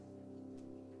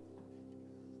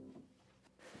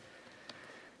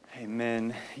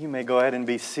Amen. You may go ahead and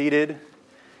be seated.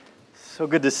 So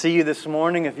good to see you this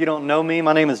morning. If you don't know me,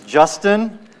 my name is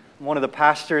Justin. I'm one of the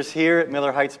pastors here at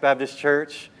Miller Heights Baptist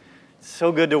Church. It's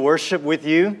so good to worship with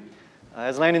you.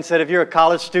 As Landon said, if you're a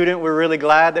college student, we're really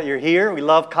glad that you're here. We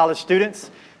love college students.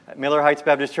 At Miller Heights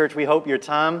Baptist Church, we hope your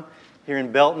time here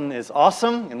in Belton is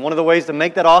awesome. And one of the ways to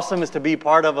make that awesome is to be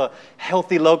part of a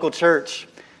healthy local church.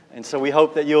 And so we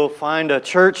hope that you'll find a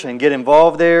church and get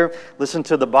involved there, listen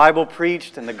to the Bible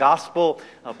preached and the gospel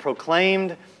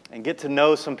proclaimed, and get to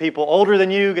know some people older than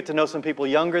you, get to know some people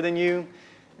younger than you.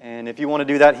 And if you want to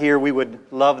do that here, we would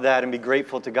love that and be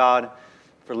grateful to God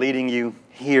for leading you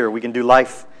here. We can do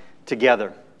life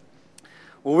together.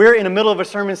 Well, we're in the middle of a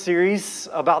sermon series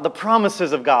about the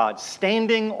promises of God,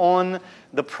 standing on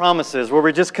the promises, where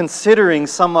we're just considering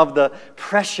some of the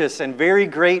precious and very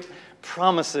great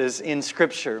promises in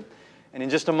Scripture. And in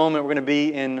just a moment, we're going to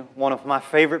be in one of my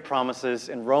favorite promises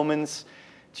in Romans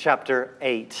chapter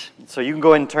 8. So you can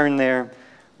go ahead and turn there,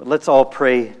 but let's all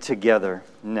pray together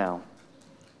now.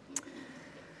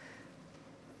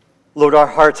 Lord, our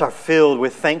hearts are filled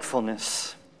with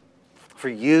thankfulness for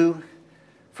you,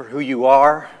 for who you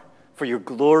are, for your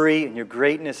glory and your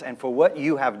greatness, and for what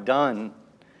you have done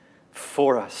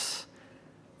for us,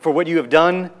 for what you have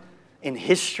done in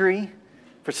history,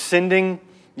 for sending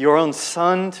your own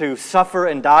Son to suffer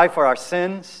and die for our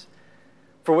sins,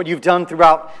 for what you've done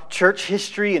throughout church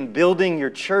history and building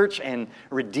your church and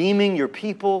redeeming your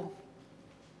people.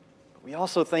 We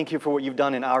also thank you for what you've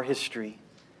done in our history,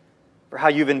 for how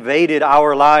you've invaded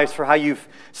our lives, for how you've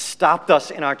stopped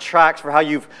us in our tracks, for how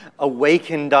you've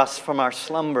awakened us from our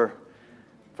slumber,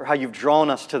 for how you've drawn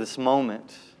us to this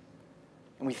moment.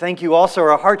 And we thank you also,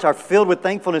 our hearts are filled with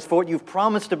thankfulness for what you've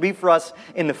promised to be for us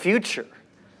in the future.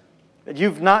 That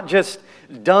you've not just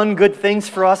done good things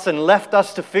for us and left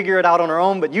us to figure it out on our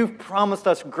own, but you've promised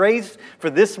us grace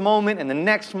for this moment and the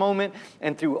next moment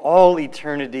and through all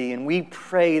eternity. And we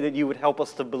pray that you would help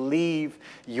us to believe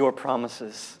your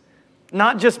promises.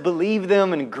 Not just believe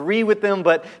them and agree with them,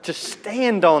 but to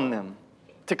stand on them,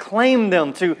 to claim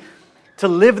them, to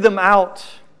live them out,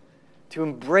 to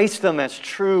embrace them as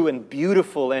true and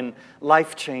beautiful and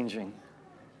life-changing.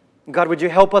 God, would you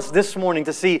help us this morning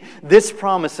to see this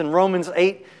promise in Romans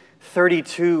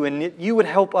 8:32, and you would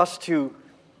help us to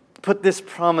put this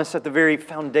promise at the very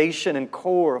foundation and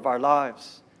core of our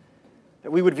lives.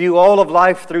 That we would view all of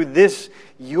life through this,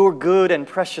 your good and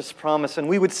precious promise, and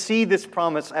we would see this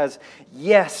promise as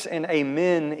yes and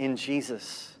amen in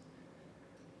Jesus.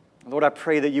 Lord, I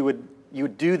pray that you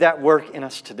would do that work in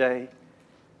us today.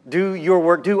 Do your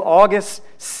work. Do August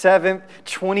 7th,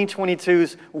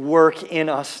 2022's work in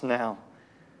us now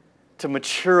to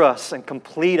mature us and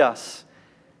complete us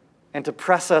and to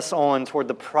press us on toward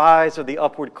the prize of the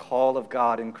upward call of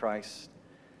God in Christ.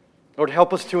 Lord,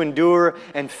 help us to endure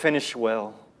and finish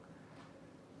well.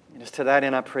 And as to that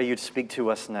end, I pray you'd speak to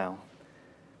us now.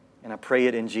 And I pray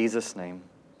it in Jesus' name.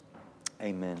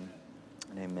 Amen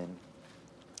and amen.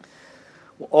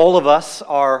 Well, all of us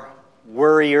are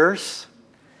worriers.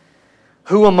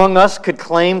 Who among us could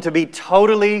claim to be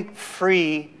totally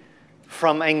free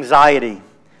from anxiety?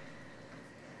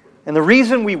 And the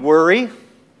reason we worry,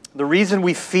 the reason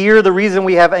we fear, the reason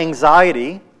we have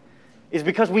anxiety is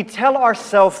because we tell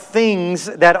ourselves things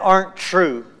that aren't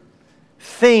true.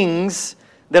 Things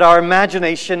that our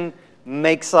imagination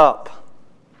makes up.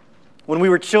 When we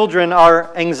were children,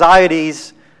 our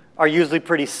anxieties are usually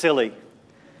pretty silly.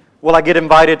 Will I get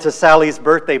invited to Sally's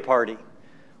birthday party?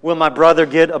 Will my brother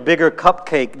get a bigger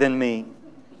cupcake than me?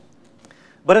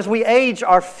 But as we age,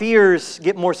 our fears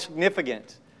get more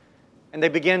significant, and they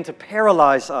begin to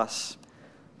paralyze us.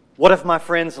 What if my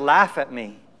friends laugh at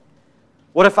me?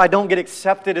 What if I don't get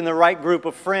accepted in the right group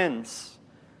of friends?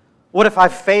 What if I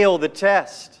fail the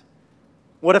test?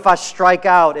 What if I strike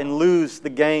out and lose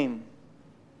the game?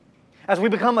 As we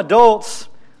become adults,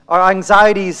 our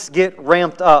anxieties get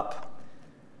ramped up.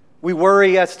 We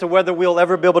worry as to whether we'll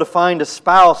ever be able to find a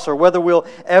spouse or whether we'll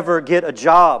ever get a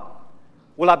job.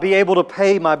 Will I be able to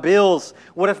pay my bills?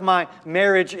 What if my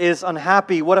marriage is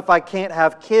unhappy? What if I can't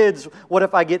have kids? What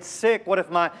if I get sick? What if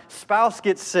my spouse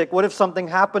gets sick? What if something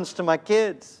happens to my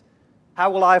kids? How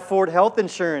will I afford health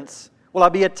insurance? Will I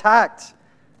be attacked?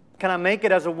 Can I make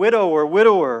it as a widow or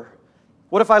widower?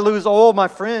 What if I lose all my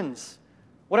friends?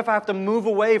 What if I have to move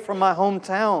away from my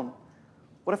hometown?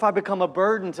 What if I become a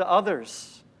burden to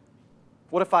others?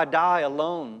 What if I die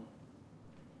alone?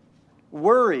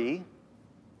 Worry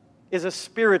is a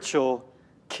spiritual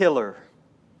killer.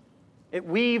 It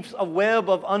weaves a web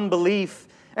of unbelief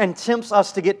and tempts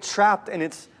us to get trapped in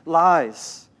its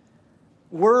lies.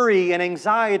 Worry and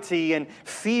anxiety and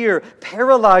fear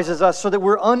paralyzes us so that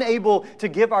we're unable to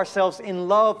give ourselves in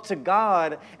love to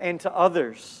God and to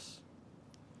others.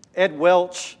 Ed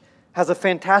Welch has a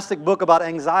fantastic book about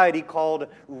anxiety called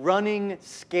Running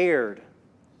Scared.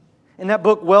 In that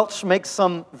book, Welch makes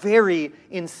some very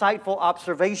insightful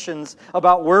observations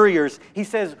about worriers. He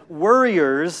says,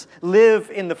 worriers live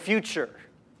in the future.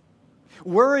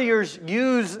 Worriers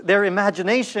use their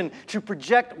imagination to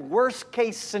project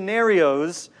worst-case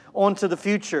scenarios onto the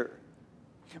future.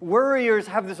 Worriers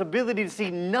have this ability to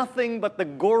see nothing but the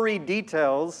gory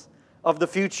details of the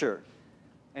future.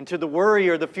 And to the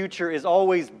worrier, the future is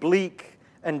always bleak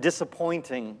and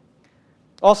disappointing.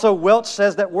 Also, Welch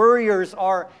says that worriers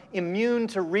are immune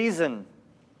to reason.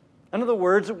 In other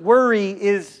words, worry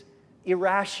is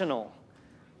irrational.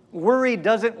 Worry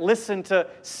doesn't listen to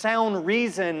sound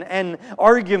reason and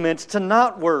arguments to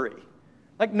not worry.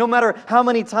 Like no matter how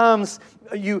many times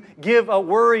you give a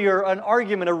worrier an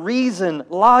argument, a reason,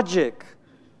 logic,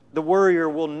 the worrier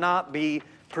will not be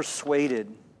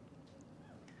persuaded.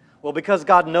 Well, because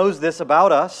God knows this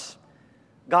about us,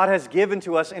 God has given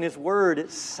to us in His Word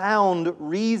sound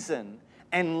reason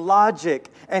and logic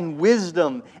and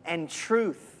wisdom and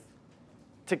truth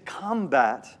to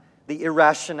combat the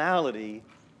irrationality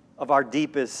of our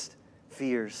deepest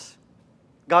fears.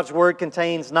 God's Word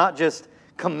contains not just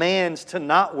commands to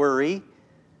not worry,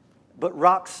 but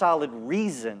rock-solid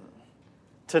reason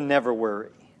to never worry.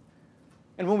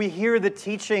 And when we hear the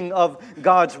teaching of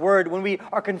God's Word, when we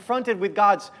are confronted with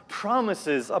God's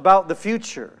promises about the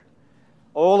future,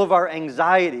 all of our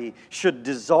anxiety should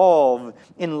dissolve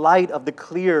in light of the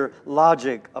clear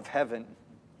logic of heaven.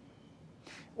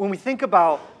 When we think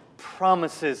about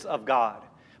promises of God,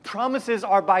 promises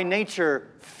are by nature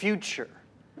future.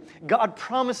 God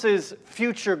promises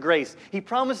future grace. He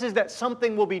promises that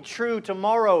something will be true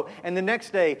tomorrow and the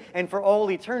next day and for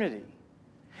all eternity.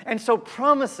 And so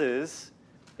promises,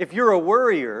 if you're a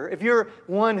worrier, if you're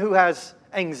one who has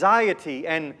anxiety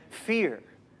and fear,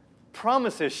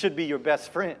 promises should be your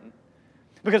best friend.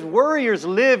 Because worriers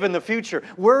live in the future.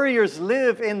 Worriers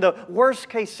live in the worst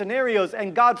case scenarios,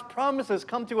 and God's promises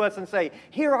come to us and say,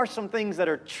 here are some things that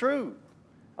are true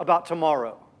about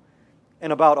tomorrow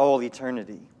and about all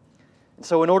eternity. And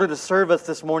so in order to serve us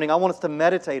this morning, I want us to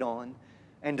meditate on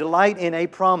and delight in a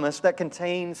promise that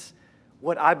contains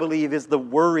what I believe is the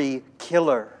worry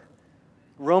killer.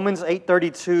 Romans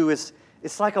 8:32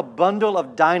 it's like a bundle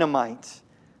of dynamite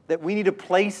that we need to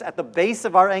place at the base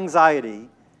of our anxiety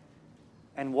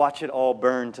and watch it all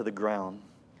burn to the ground.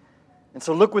 And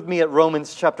so look with me at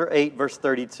Romans chapter 8, verse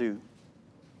 32.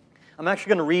 I'm actually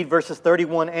going to read verses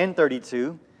 31 and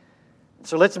 32.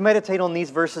 So let's meditate on these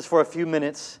verses for a few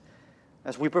minutes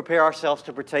as we prepare ourselves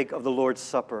to partake of the Lord's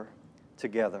Supper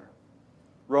together.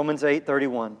 Romans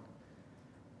 8:31.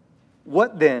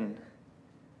 What then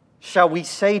shall we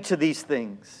say to these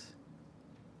things?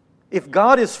 If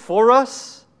God is for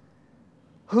us,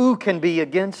 who can be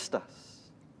against us?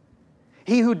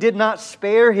 He who did not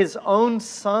spare His own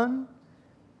Son,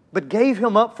 but gave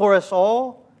Him up for us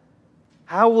all,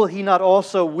 how will He not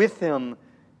also with Him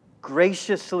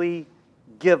graciously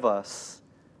give us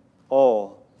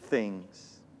all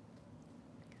things?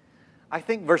 I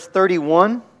think verse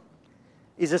 31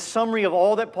 is a summary of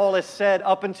all that Paul has said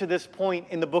up until this point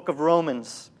in the book of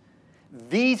Romans.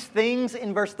 These things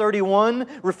in verse 31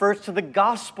 refers to the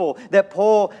gospel that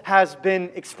Paul has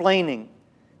been explaining.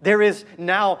 There is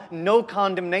now no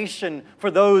condemnation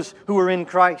for those who are in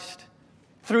Christ.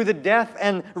 Through the death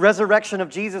and resurrection of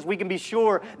Jesus, we can be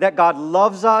sure that God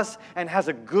loves us and has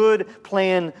a good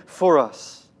plan for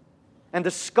us. And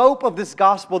the scope of this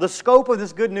gospel, the scope of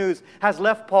this good news has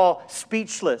left Paul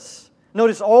speechless.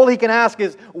 Notice all he can ask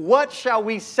is, what shall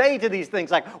we say to these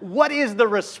things? Like, what is the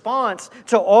response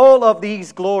to all of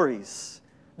these glories?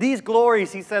 These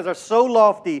glories, he says, are so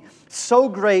lofty, so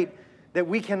great, that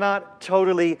we cannot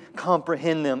totally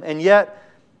comprehend them. And yet,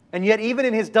 even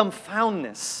in his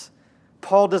dumbfoundness,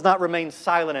 Paul does not remain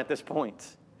silent at this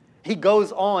point. He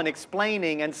goes on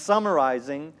explaining and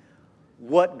summarizing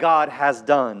what God has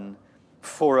done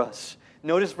for us.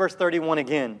 Notice verse 31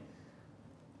 again.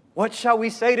 What shall we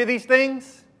say to these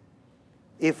things?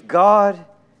 If God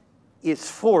is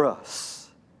for us,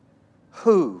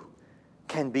 who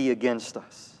can be against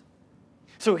us?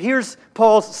 So here's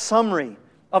Paul's summary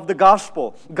of the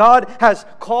gospel. God has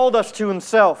called us to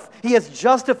Himself. He has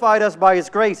justified us by His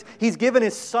grace. He's given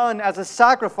His Son as a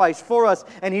sacrifice for us,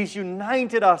 and He's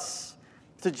united us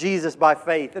to Jesus by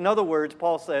faith. In other words,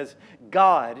 Paul says,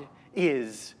 God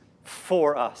is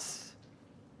for us.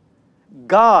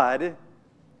 God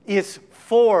is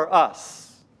for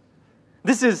us.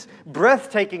 This is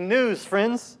breathtaking news,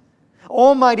 friends.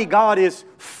 Almighty God is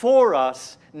for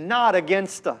us, not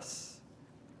against us.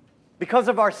 Because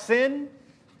of our sin,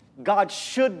 God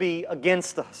should be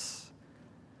against us.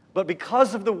 But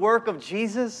because of the work of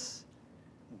Jesus,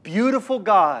 beautiful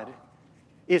God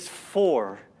is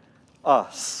for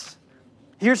us.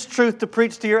 Here's truth to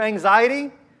preach to your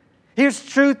anxiety. Here's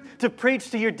truth to preach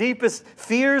to your deepest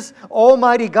fears.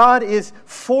 Almighty God is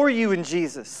for you in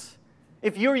Jesus.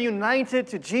 If you're united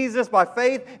to Jesus by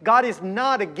faith, God is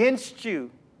not against you.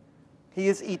 He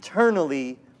is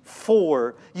eternally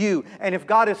for you. And if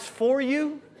God is for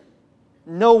you,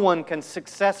 no one can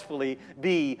successfully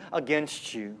be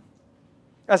against you.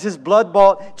 As His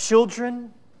blood-bought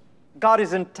children, God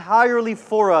is entirely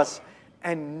for us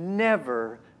and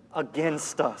never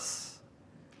against us.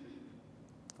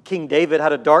 King David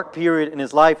had a dark period in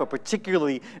his life, a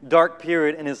particularly dark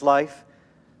period in his life,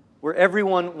 where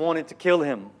everyone wanted to kill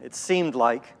him, it seemed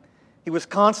like. He was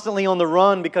constantly on the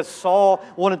run because Saul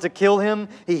wanted to kill him.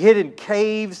 He hid in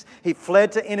caves. He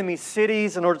fled to enemy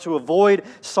cities in order to avoid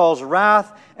Saul's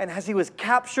wrath. And as he was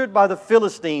captured by the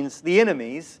Philistines, the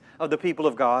enemies of the people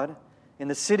of God, in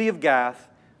the city of Gath,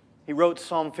 he wrote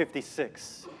Psalm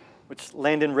 56, which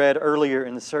Landon read earlier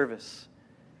in the service.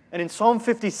 And in Psalm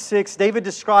 56, David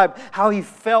described how he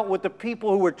felt with the people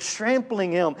who were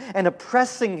trampling him and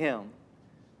oppressing him.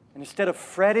 And instead of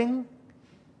fretting,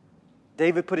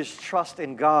 David put his trust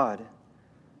in God.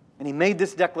 And he made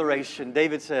this declaration.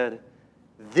 David said,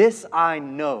 "This I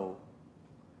know,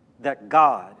 that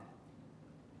God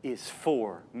is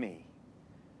for me."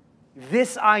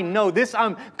 This I know, this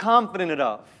I'm confident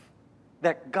of,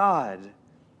 that God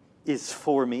is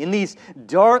for me. In these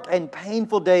dark and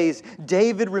painful days,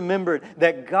 David remembered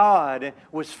that God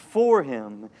was for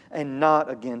him and not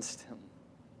against him.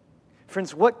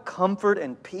 Friends, what comfort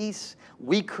and peace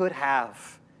we could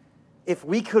have if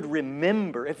we could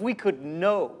remember, if we could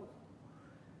know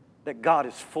that God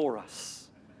is for us.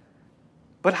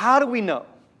 But how do we know?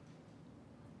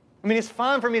 I mean, it's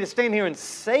fine for me to stand here and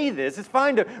say this. It's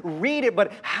fine to read it,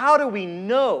 but how do we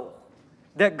know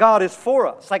that God is for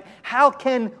us? Like, how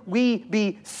can we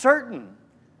be certain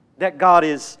that God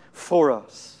is for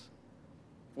us?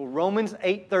 Well, Romans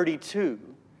 8:32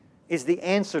 is the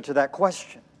answer to that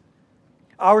question.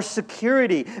 Our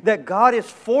security that God is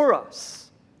for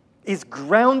us is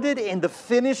grounded in the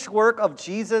finished work of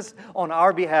Jesus on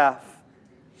our behalf.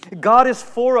 God is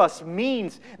for us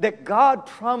means that God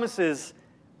promises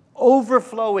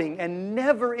overflowing and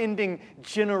never-ending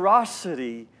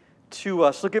generosity to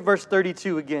us. Look at verse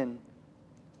 32 again.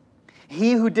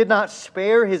 He who did not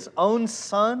spare His own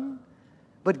Son,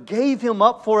 but gave Him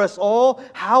up for us all,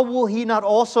 how will He not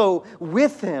also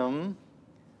with Him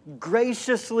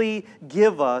graciously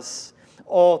give us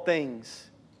all things?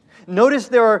 Notice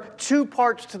there are two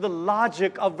parts to the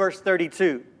logic of verse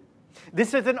 32.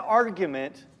 This is an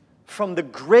argument from the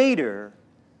greater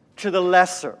to the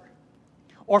lesser,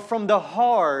 or from the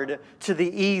hard to the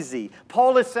easy.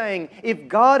 Paul is saying, if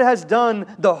God has done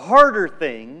the harder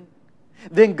thing,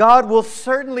 then God will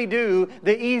certainly do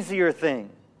the easier thing.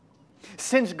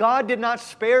 Since God did not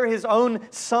spare His own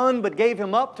Son, but gave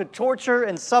Him up to torture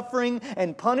and suffering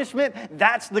and punishment,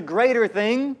 that's the greater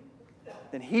thing,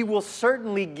 then He will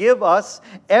certainly give us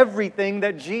everything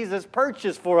that Jesus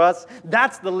purchased for us.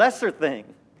 That's the lesser thing.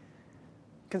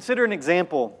 Consider an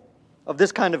example of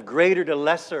this kind of greater to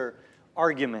lesser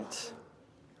argument.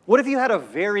 What if you had a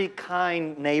very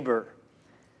kind neighbor,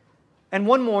 and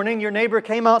one morning your neighbor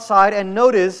came outside and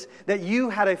noticed that you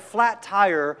had a flat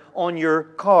tire on your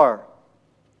car?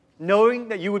 Knowing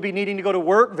that you would be needing to go to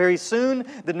work very soon,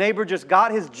 the neighbor just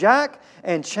got his jack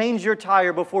and changed your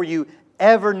tire before you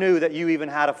ever knew that you even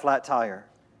had a flat tire.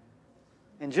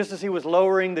 And just as he was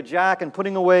lowering the jack and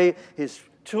putting away his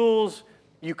tools,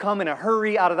 you come in a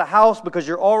hurry out of the house because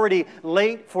you're already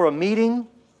late for a meeting.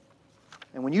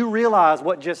 And when you realize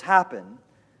what just happened,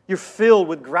 you're filled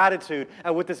with gratitude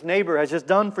at what this neighbor has just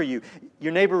done for you.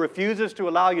 Your neighbor refuses to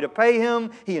allow you to pay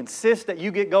him. He insists that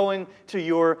you get going to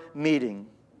your meeting.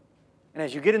 And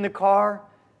as you get in the car,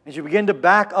 as you begin to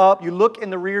back up, you look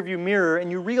in the rearview mirror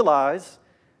and you realize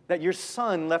that your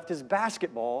son left his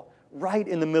basketball right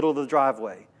in the middle of the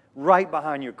driveway, right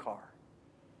behind your car.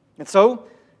 And so,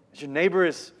 as your neighbor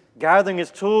is gathering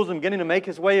his tools and beginning to make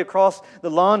his way across the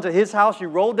lawn to his house, you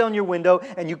roll down your window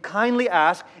and you kindly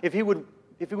ask if he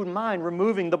would mind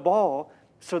removing the ball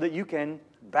so that you can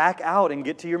back out and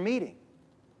get to your meeting.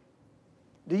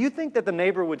 Do you think that the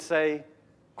neighbor would say,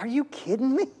 "Are you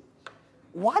kidding me?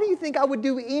 Why do you think I would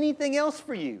do anything else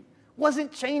for you?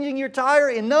 Wasn't changing your tire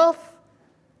enough?"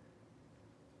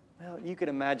 Well, you can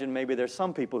imagine maybe there's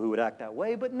some people who would act that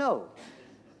way, but no.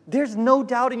 There's no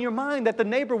doubt in your mind that the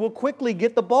neighbor will quickly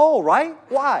get the ball, right?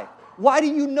 Why? Why do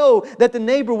you know that the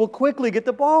neighbor will quickly get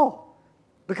the ball?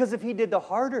 Because if he did the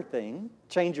harder thing,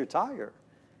 change your tire,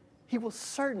 he will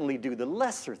certainly do the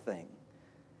lesser thing.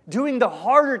 Doing the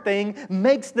harder thing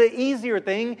makes the easier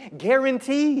thing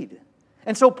guaranteed.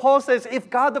 And so Paul says,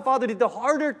 if God the Father did the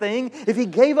harder thing, if He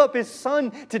gave up His Son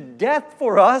to death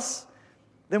for us,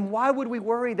 then why would we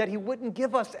worry that He wouldn't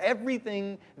give us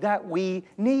everything that we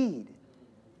need?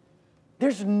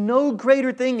 There's no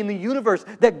greater thing in the universe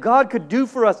that God could do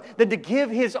for us than to give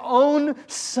His own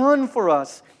Son for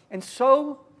us. And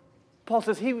so, Paul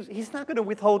says He's not going to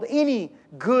withhold any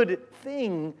good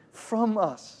thing from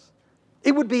us.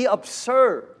 It would be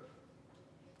absurd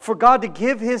for God to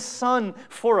give His Son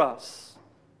for us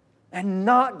and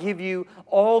not give you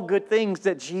all good things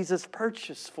that Jesus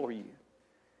purchased for you.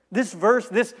 This verse,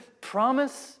 this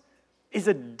promise, is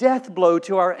a death blow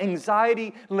to our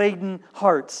anxiety-laden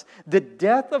hearts. The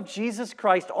death of Jesus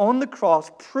Christ on the cross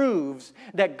proves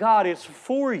that God is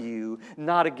for you,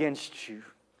 not against you.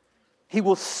 He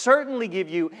will certainly give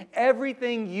you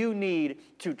everything you need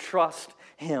to trust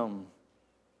Him.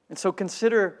 And so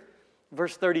consider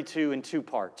verse 32 in two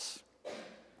parts.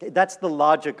 That's the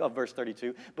logic of verse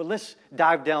 32, but let's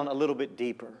dive down a little bit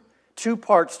deeper. Two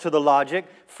parts to the logic.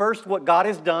 First, what God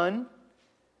has done.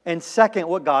 And second,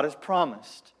 what God has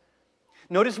promised.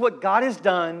 Notice what God has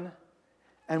done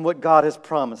and what God has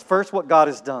promised. First, what God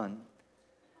has done.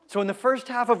 So in the first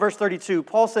half of verse 32,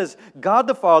 Paul says, God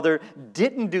the Father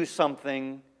didn't do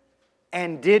something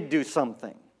and did do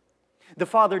something. The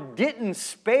Father didn't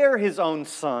spare His own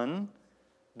Son,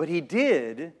 but He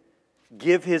did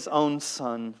give His own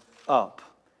Son up.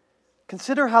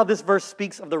 Consider how this verse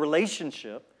speaks of the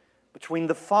relationship between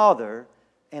the Father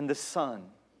and the Son.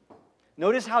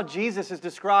 Notice how Jesus is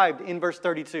described in verse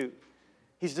 32.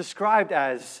 He's described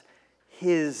as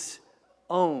His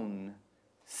own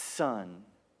Son.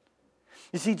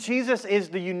 You see, Jesus is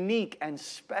the unique and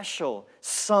special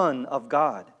Son of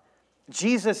God.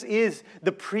 Jesus is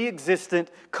the pre-existent,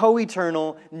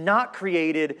 co-eternal, not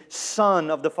created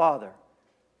Son of the Father.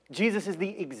 Jesus is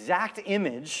the exact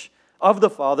image of the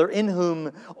Father in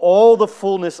whom all the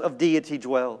fullness of deity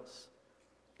dwells.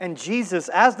 And Jesus,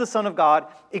 as the Son of God,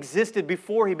 existed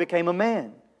before He became a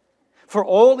man. For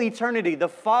all eternity, the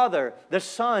Father, the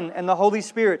Son, and the Holy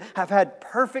Spirit have had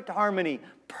perfect harmony,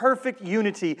 perfect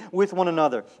unity with one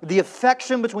another. The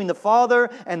affection between the Father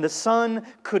and the Son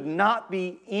could not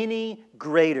be any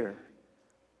greater.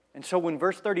 And so when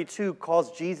verse 32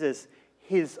 calls Jesus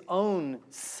His own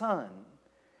Son,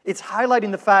 it's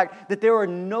highlighting the fact that there are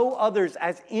no others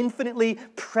as infinitely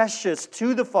precious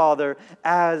to the Father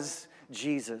as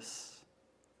Jesus.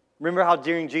 Remember how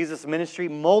during Jesus' ministry,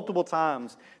 multiple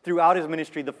times throughout His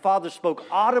ministry, the Father spoke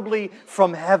audibly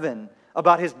from heaven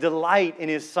about His delight in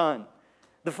His Son.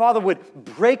 The Father would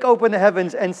break open the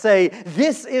heavens and say,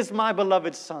 "This is my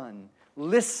beloved Son.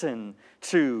 Listen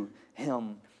to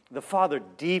Him." The Father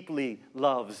deeply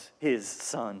loves His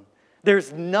Son.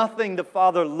 There's nothing the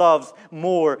Father loves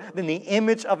more than the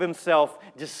image of Himself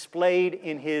displayed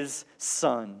in His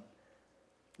Son.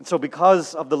 And so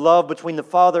because of the love between the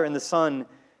Father and the Son,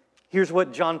 here's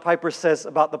what John Piper says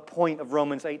about the point of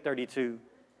Romans 8:32.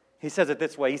 He says it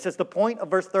this way. He says the point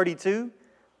of verse 32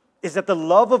 is that the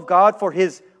love of God for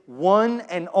His one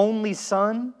and only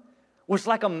Son was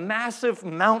like a massive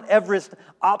Mount Everest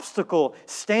obstacle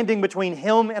standing between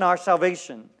Him and our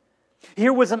salvation.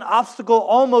 Here was an obstacle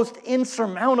almost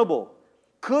insurmountable.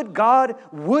 Would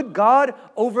God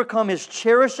overcome His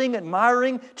cherishing,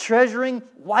 admiring, treasuring,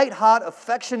 white-hot,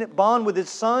 affectionate bond with His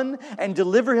Son and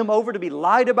deliver Him over to be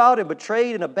lied about and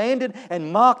betrayed and abandoned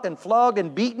and mocked and flogged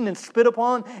and beaten and spit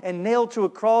upon and nailed to a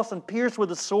cross and pierced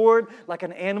with a sword like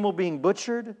an animal being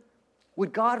butchered?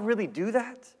 Would God really do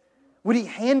that? Would He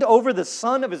hand over the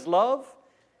Son of His love?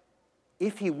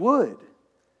 If He would,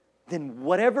 then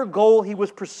whatever goal He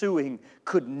was pursuing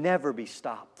could never be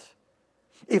stopped.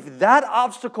 If that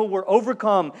obstacle were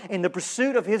overcome in the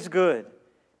pursuit of His good,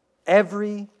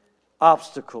 every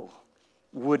obstacle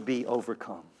would be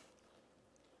overcome.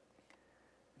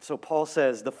 So Paul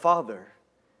says the Father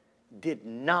did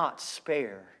not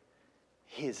spare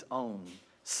His own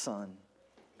Son.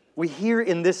 We hear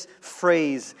in this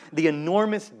phrase the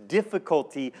enormous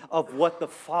difficulty of what the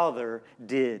Father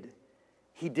did.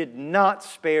 He did not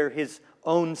spare His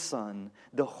own Son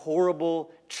the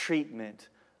horrible treatment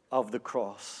of the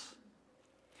cross.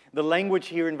 The language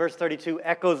here in verse 32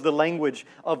 echoes the language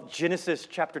of Genesis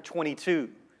chapter 22,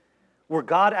 where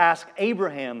God asked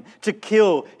Abraham to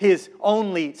kill his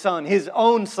only son, his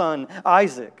own son,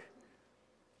 Isaac.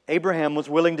 Abraham was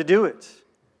willing to do it.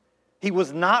 He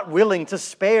was not willing to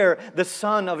spare the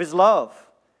son of his love.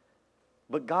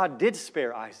 But God did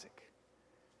spare Isaac.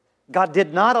 God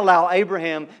did not allow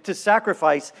Abraham to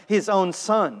sacrifice his own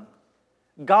son.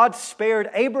 God spared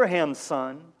Abraham's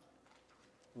son,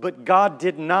 but God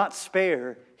did not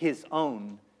spare his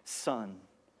own son.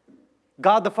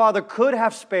 God the Father could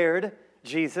have spared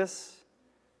Jesus,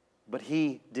 but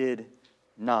He did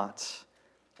not.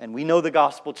 And we know the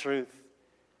gospel truth.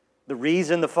 The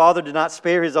reason the Father did not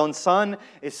spare His own Son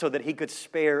is so that He could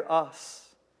spare us.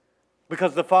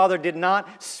 Because the Father did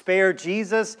not spare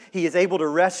Jesus, He is able to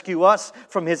rescue us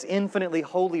from His infinitely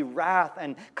holy wrath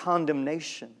and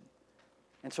condemnation.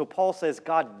 And so Paul says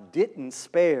God didn't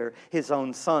spare His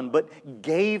own Son, but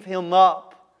gave Him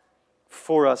up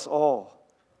for us all.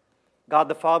 God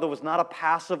the Father was not a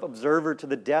passive observer to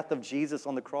the death of Jesus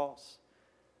on the cross.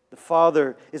 The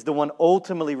Father is the one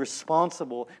ultimately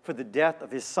responsible for the death of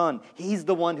His Son. He's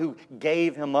the one who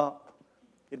gave Him up.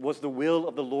 It was the will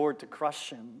of the Lord to crush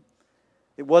Him.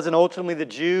 It wasn't ultimately the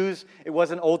Jews, it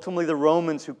wasn't ultimately the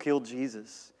Romans who killed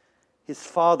Jesus. His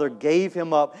Father gave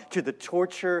Him up to the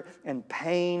torture and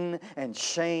pain and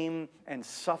shame and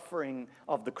suffering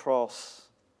of the cross.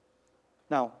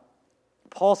 Now,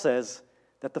 Paul says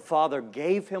that the Father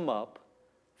gave Him up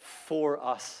for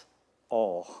us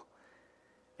all.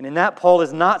 And in that, Paul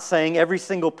is not saying every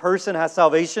single person has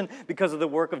salvation because of the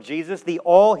work of Jesus. The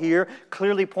all here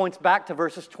clearly points back to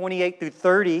verses 28 through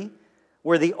 30,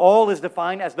 where the all is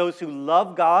defined as those who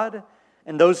love God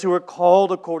and those who are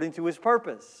called according to His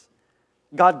purpose.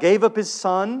 God gave up His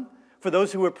Son for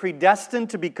those who were predestined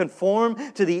to be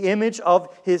conformed to the image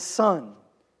of His Son.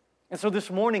 And so this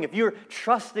morning, if you're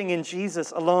trusting in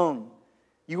Jesus alone,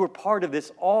 you are part of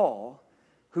this all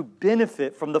who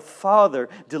benefit from the Father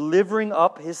delivering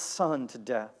up His Son to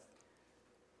death.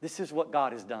 This is what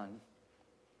God has done.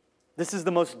 This is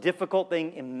the most difficult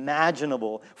thing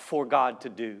imaginable for God to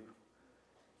do.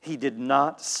 He did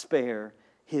not spare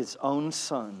His own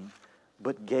Son,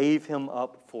 but gave Him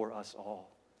up for us all.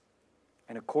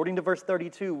 And according to verse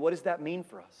 32, what does that mean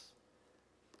for us?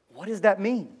 What does that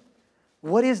mean?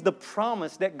 What is the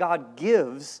promise that God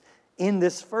gives in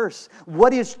this verse?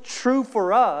 What is true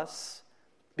for us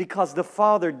because the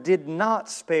Father did not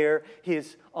spare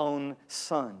His own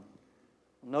Son?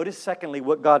 Notice, secondly,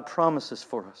 what God promises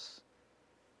for us.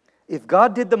 If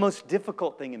God did the most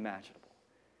difficult thing imaginable,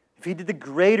 if He did the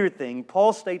greater thing,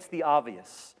 Paul states the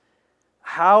obvious.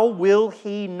 How will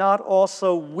He not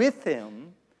also with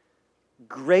Him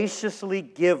graciously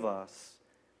give us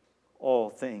all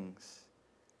things?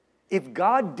 If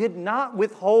God did not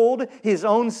withhold His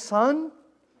own Son,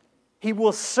 He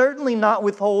will certainly not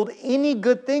withhold any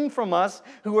good thing from us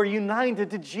who are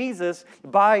united to Jesus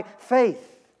by faith.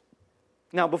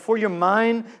 Now, before your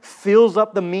mind fills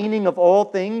up the meaning of all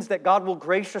things that God will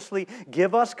graciously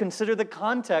give us, consider the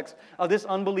context of this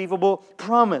unbelievable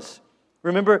promise.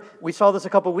 Remember, we saw this a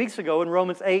couple weeks ago in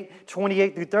Romans 8,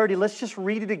 28 through 30. Let's just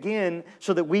read it again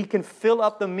so that we can fill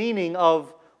up the meaning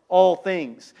of all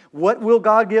things. What will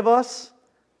God give us?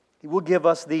 He will give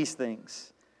us these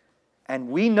things. And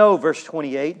we know, verse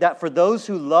 28, that for those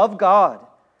who love God,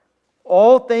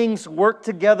 all things work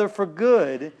together for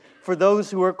good for those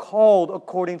who are called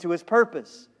according to His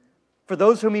purpose. For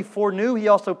those whom He foreknew, He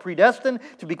also predestined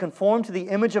to be conformed to the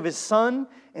image of His Son,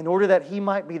 in order that He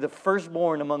might be the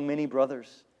firstborn among many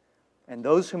brothers. And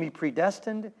those whom He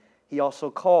predestined, He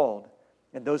also called.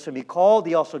 And those whom He called,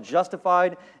 He also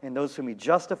justified. And those whom He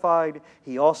justified,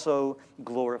 He also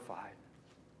glorified.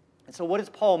 And so what does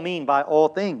Paul mean by all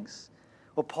things?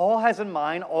 Well, Paul has in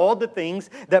mind all the things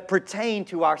that pertain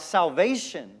to our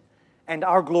salvation and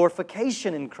our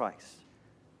glorification in Christ.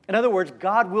 In other words,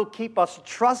 God will keep us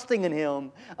trusting in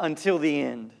Him until the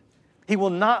end. He will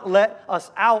not let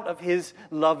us out of His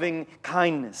loving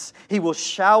kindness. He will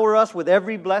shower us with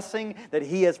every blessing that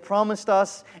He has promised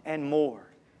us and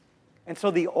more. And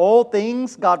so the all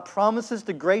things God promises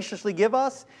to graciously give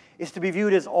us is to be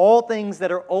viewed as all things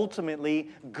that are ultimately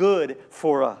good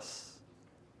for us.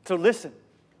 So listen,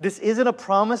 this isn't a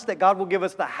promise that God will give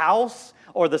us the house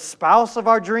or the spouse of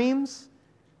our dreams.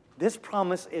 This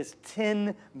promise is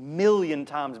 10 million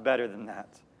times better than that.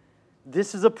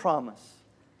 This is a promise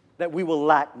that we will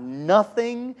lack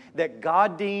nothing that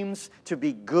God deems to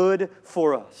be good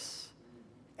for us.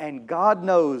 And God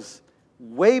knows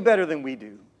way better than we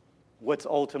do what's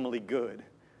ultimately good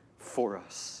for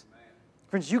us.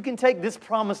 Friends, you can take this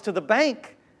promise to the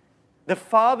bank. The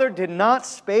Father did not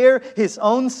spare His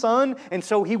own Son, and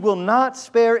so He will not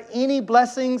spare any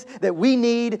blessings that we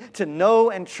need to know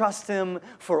and trust Him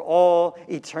for all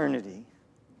eternity.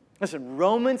 Listen,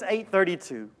 Romans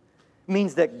 8:32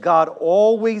 means that God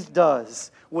always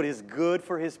does what is good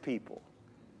for His people.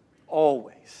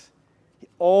 Always. He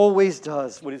always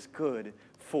does what is good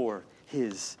for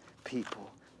His people.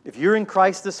 If you're in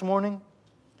Christ this morning,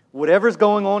 whatever's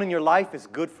going on in your life is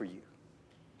good for you.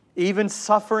 Even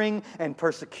suffering and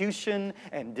persecution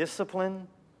and discipline.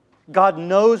 God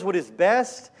knows what is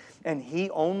best, and He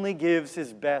only gives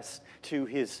His best to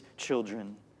His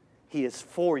children. He is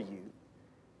for you.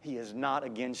 He is not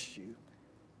against you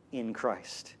in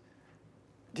Christ.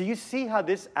 Do you see how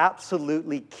this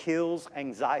absolutely kills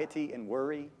anxiety and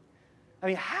worry? I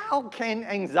mean, how can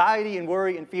anxiety and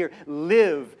worry and fear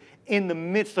live in the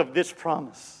midst of this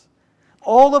promise?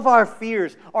 All of our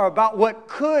fears are about what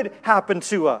could happen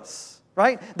to us,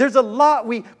 right? There's a lot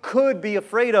we could be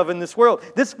afraid of in this world.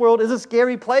 This world is a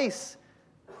scary place.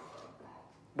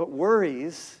 But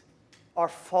worries are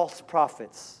false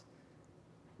prophets.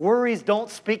 Worries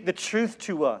don't speak the truth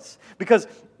to us. Because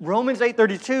Romans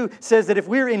 8:32 says that if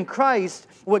we're in Christ,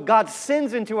 what God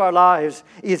sends into our lives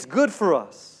is good for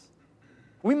us.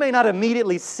 We may not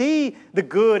immediately see the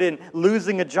good in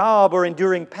losing a job or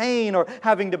enduring pain or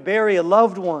having to bury a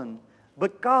loved one.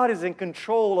 But God is in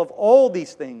control of all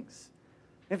these things.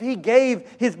 If He gave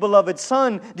His beloved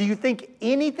Son, do you think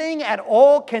anything at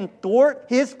all can thwart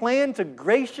His plan to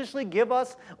graciously give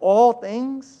us all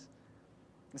things?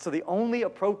 And so the only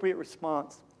appropriate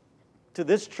response to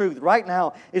this truth right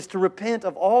now is to repent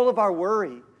of all of our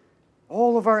worry,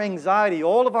 all of our anxiety,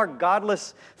 all of our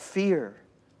godless fear.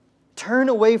 Turn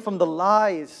away from the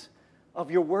lies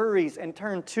of your worries and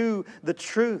turn to the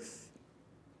truth.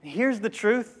 Here's the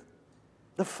truth.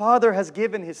 The Father has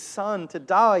given His Son to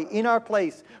die in our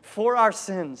place for our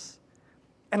sins.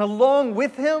 And along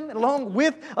with Him, along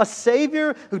with a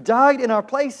Savior who died in our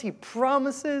place, He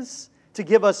promises to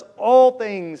give us all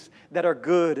things that are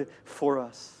good for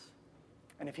us.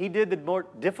 And if He did the more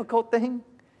difficult thing,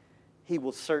 He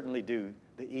will certainly do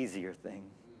the easier thing.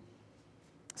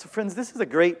 So friends, this is a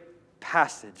great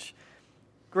passage,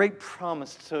 great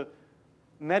promise to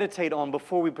meditate on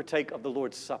before we partake of the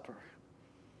Lord's Supper.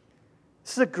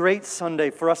 This is a great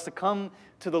Sunday for us to come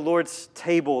to the Lord's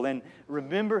table and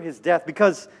remember His death,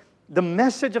 because the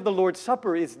message of the Lord's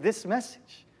Supper is this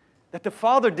message: that the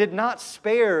Father did not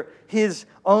spare His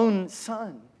own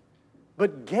Son,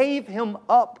 but gave Him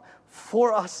up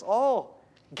for us all.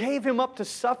 Gave Him up to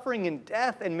suffering and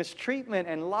death and mistreatment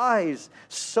and lies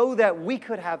so that we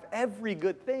could have every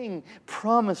good thing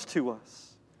promised to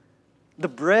us. The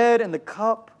bread and the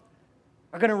cup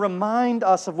are going to remind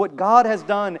us of what God has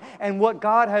done and what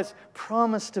God has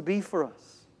promised to be for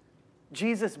us.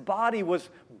 Jesus' body was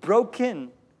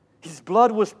broken. His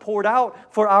blood was poured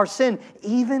out for our sin,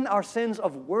 even our sins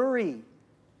of worry,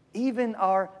 even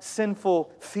our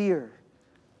sinful fear.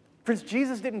 Friends,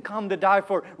 Jesus didn't come to die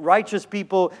for righteous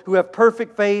people who have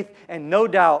perfect faith and no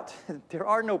doubt. There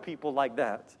are no people like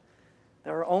that.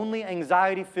 There are only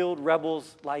anxiety-filled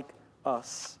rebels like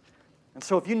us. And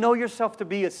so if you know yourself to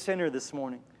be a sinner this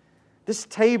morning, this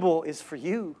table is for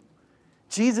you.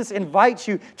 Jesus invites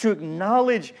you to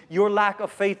acknowledge your lack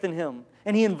of faith in Him.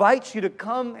 And He invites you to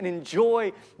come and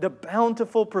enjoy the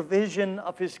bountiful provision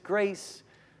of His grace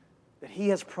that He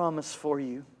has promised for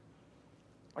you.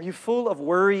 Are you full of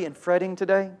worry and fretting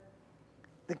today?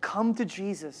 Then come to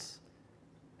Jesus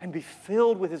and be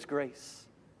filled with His grace.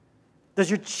 Does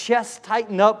your chest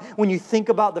tighten up when you think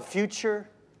about the future?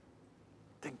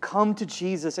 Then come to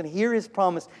Jesus and hear His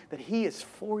promise that He is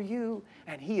for you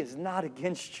and He is not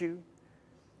against you.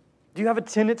 Do you have a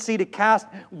tendency to cast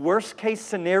worst-case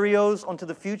scenarios onto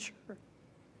the future?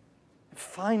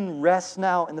 Find rest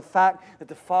now in the fact that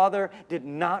the Father did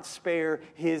not spare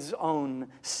His own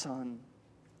Son.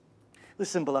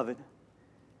 Listen, beloved,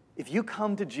 if you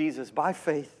come to Jesus by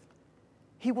faith,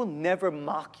 He will never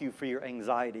mock you for your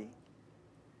anxiety.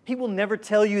 He will never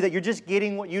tell you that you're just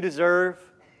getting what you deserve.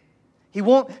 He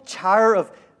won't tire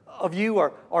of you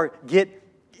or get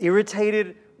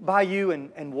irritated by you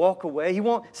and walk away. He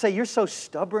won't say, "You're so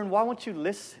stubborn, why won't you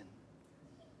listen?"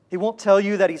 He won't tell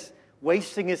you that He's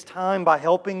wasting His time by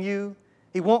helping you.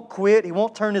 He won't quit. He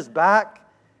won't turn His back.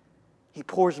 He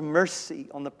pours mercy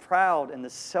on the proud and the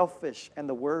selfish and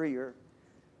the worrier.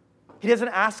 He doesn't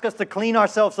ask us to clean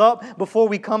ourselves up before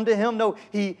we come to Him. No,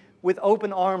 He, with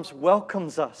open arms,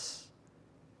 welcomes us.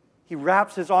 He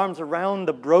wraps His arms around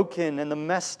the broken and the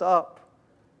messed up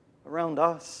around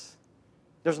us.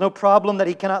 There's no problem that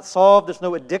He cannot solve. There's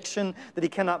no addiction that He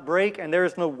cannot break. And there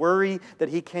is no worry that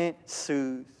He can't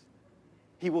soothe.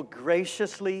 He will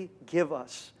graciously give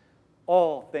us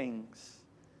all things.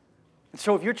 And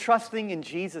so if you're trusting in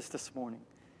Jesus this morning,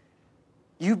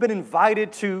 you've been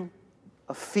invited to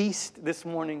a feast this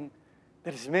morning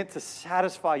that is meant to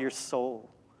satisfy your soul.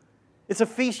 It's a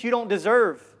feast you don't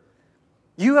deserve.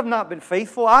 You have not been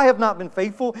faithful. I have not been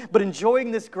faithful. But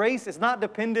enjoying this grace is not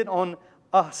dependent on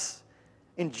us.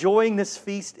 Enjoying this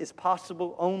feast is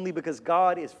possible only because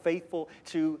God is faithful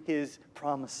to His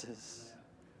promises.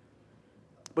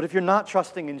 But if you're not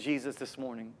trusting in Jesus this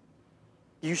morning,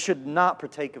 you should not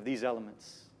partake of these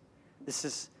elements. This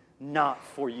is not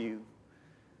for you.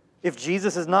 If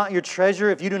Jesus is not your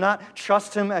treasure, if you do not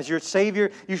trust Him as your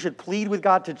Savior, you should plead with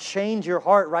God to change your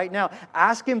heart right now.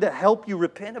 Ask Him to help you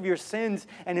repent of your sins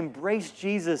and embrace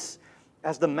Jesus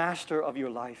as the master of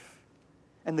your life.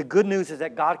 And the good news is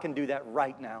that God can do that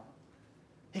right now.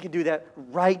 He can do that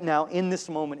right now in this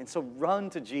moment. And so run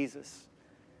to Jesus.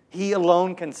 He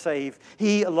alone can save.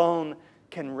 He alone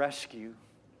can rescue.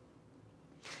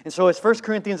 And so as 1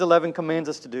 Corinthians 11 commands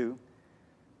us to do,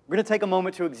 we're going to take a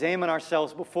moment to examine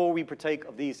ourselves before we partake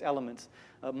of these elements.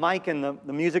 Mike and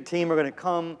the music team are going to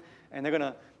come and they're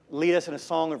going to lead us in a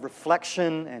song of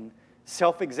reflection and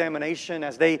self-examination.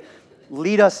 As they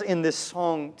lead us in this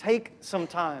song, take some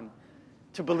time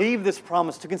to believe this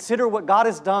promise, to consider what God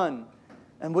has done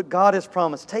and what God has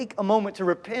promised. Take a moment to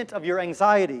repent of your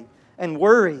anxiety and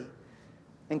worry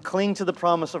and cling to the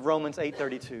promise of Romans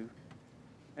 8:32.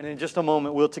 And in just a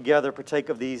moment, we'll together partake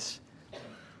of these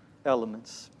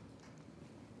elements.